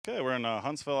Okay, we're in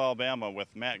Huntsville, Alabama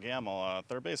with Matt Gamel,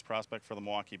 third base prospect for the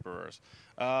Milwaukee Brewers.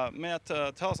 Matt,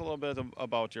 tell us a little bit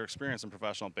about your experience in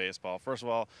professional baseball. First of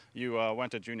all, you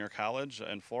went to junior college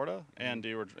in Florida, and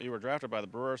you were drafted by the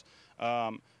Brewers.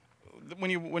 Um,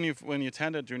 when you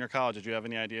attended junior college, did you have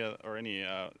any idea or any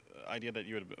idea that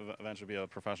you would eventually be a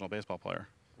professional baseball player?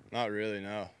 Not really,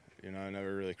 no. It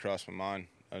never really crossed my mind.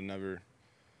 I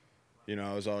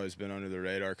was always been under the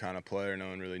radar kind of player. No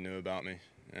one really knew about me.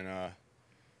 And,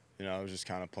 I was just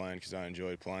kind of playing because I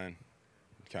enjoyed playing,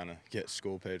 kind of get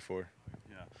school paid for.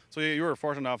 Yeah. So you were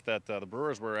fortunate enough that the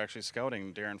Brewers were actually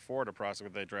scouting Darren Ford, a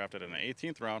prospect they drafted in the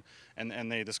 18th round,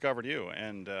 and they discovered you.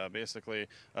 And basically,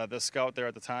 the scout there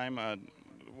at the time,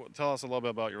 tell us a little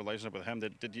bit about your relationship with him.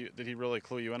 Did he really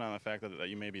clue you in on the fact that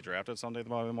you may be drafted someday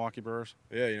by the Milwaukee Brewers?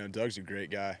 Yeah, Doug's a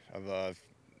great guy. I've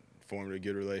formed a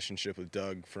good relationship with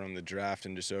Doug from the draft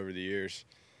and just over the years.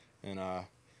 And,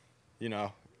 you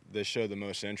know, they showed the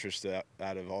most interest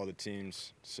out of all the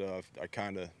teams. So I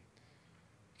kind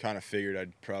of figured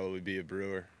I'd probably be a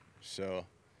Brewer. So,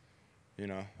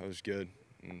 that was good.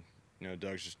 And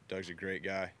Doug's a great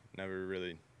guy. Never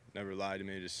lied to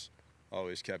me. Just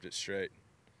always kept it straight.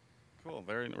 Cool,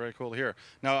 very very cool to hear.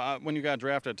 Now, when you got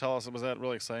drafted, tell us, was that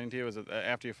really exciting to you? Was it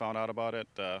after you found out about it?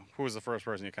 Who was the first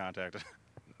person you contacted?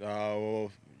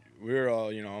 Well, we were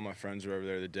all my friends were over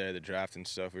there the day of the draft and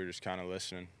stuff. We were just kind of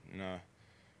listening. And,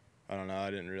 I don't know.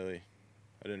 I didn't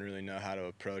really know how to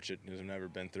approach it because I've never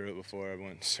been through it before. I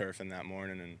went surfing that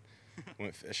morning and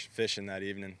went fishing that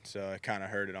evening. So I kind of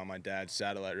heard it on my dad's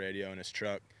satellite radio in his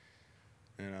truck,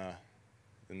 and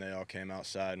then they all came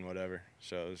outside and whatever.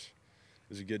 So it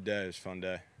was a good day. It was a fun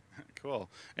day. Cool.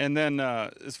 And then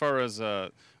as far as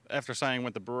after signing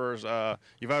with the Brewers,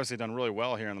 you've obviously done really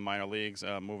well here in the minor leagues,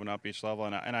 moving up each level.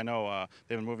 And I know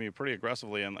they've been moving you pretty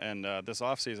aggressively. And this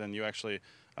offseason, you actually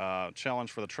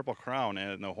challenged for the Triple Crown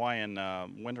in the Hawaiian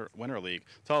Winter League.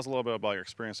 Tell us a little bit about your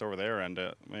experience over there, and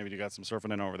maybe you got some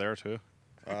surfing in over there too.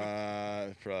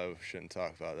 Probably shouldn't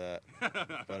talk about that.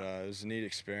 But it was a neat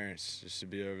experience just to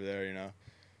be over there,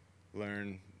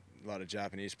 learn a lot of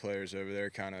Japanese players over there,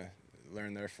 kind of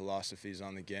learn their philosophies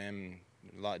on the game,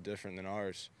 and a lot different than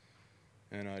ours.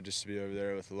 And just to be over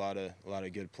there with a lot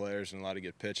of good players and a lot of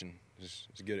good pitching, it's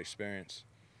a good experience.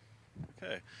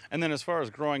 Okay. And then as far as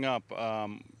growing up,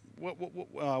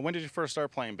 when did you first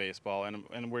start playing baseball?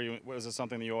 And was it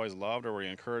something that you always loved, or were you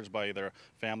encouraged by either a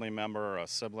family member or a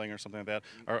sibling or something like that?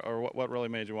 Or what really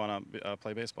made you want to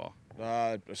play baseball?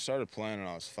 I started playing when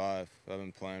I was 5. I've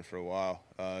been playing for a while.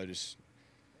 I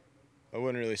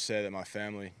wouldn't really say that my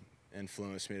family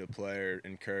influenced me to play or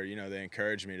encourage. They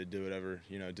encouraged me to do whatever,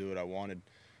 do what I wanted.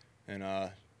 And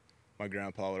my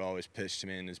grandpa would always pitch to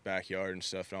me in his backyard and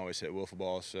stuff, and always hit wiffle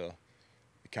balls. So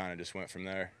it kind of just went from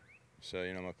there. So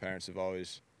my parents have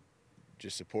always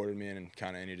just supported me in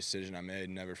kind of any decision I made,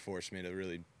 and never forced me to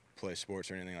really play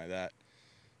sports or anything like that.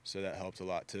 So that helped a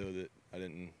lot too. That I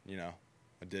didn't,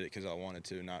 I did it because I wanted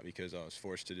to, not because I was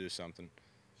forced to do something.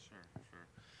 Sure.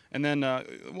 And then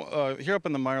here up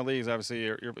in the minor leagues, obviously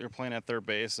you're playing at third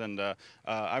base, and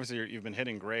obviously you've been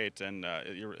hitting great, and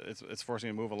it's forcing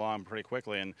you to move along pretty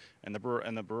quickly. And the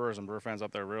Brewers and Brewer fans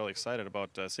up there are really excited about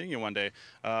seeing you one day.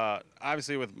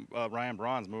 Obviously, with Ryan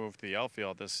Braun's move to the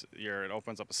outfield this year, it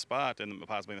opens up a spot and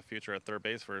possibly in the future at third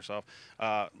base for yourself.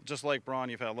 Just like Braun,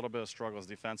 you've had a little bit of struggles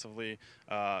defensively.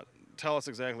 Tell us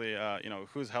exactly,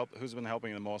 who's been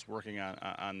helping the most working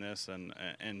on this, and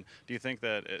do you think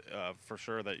that for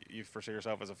sure that you foresee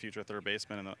yourself as a future third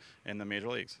baseman in the major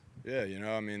leagues? Yeah,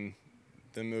 them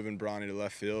moving Bronny to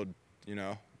left field,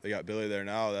 they got Billy there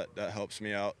now. That helps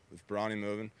me out with Bronny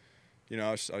moving.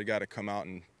 I got to come out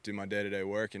and do my day-to-day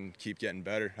work and keep getting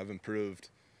better. I've improved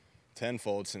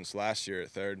tenfold since last year at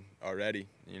third already.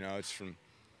 It's from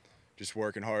just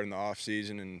working hard in the off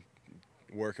season and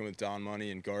working with Don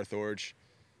Money and Garth Orge,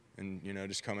 and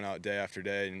just coming out day after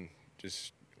day and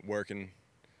just working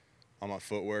on my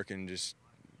footwork and just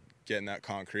getting that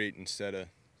concrete instead of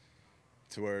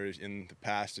to where in the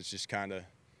past it's just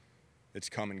it's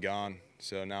come and gone.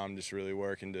 So now I'm just really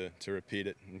working to repeat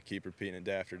it and keep repeating it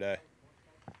day after day.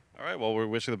 All right, well, we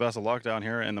wish you the best of luck down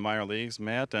here in the minor leagues,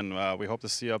 Matt, and we hope to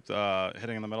see you up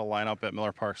hitting in the middle lineup at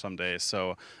Miller Park someday.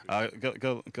 So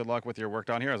good luck with your work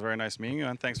down here. It was very nice meeting you,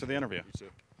 and thanks for the interview. You too.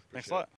 Thanks a lot.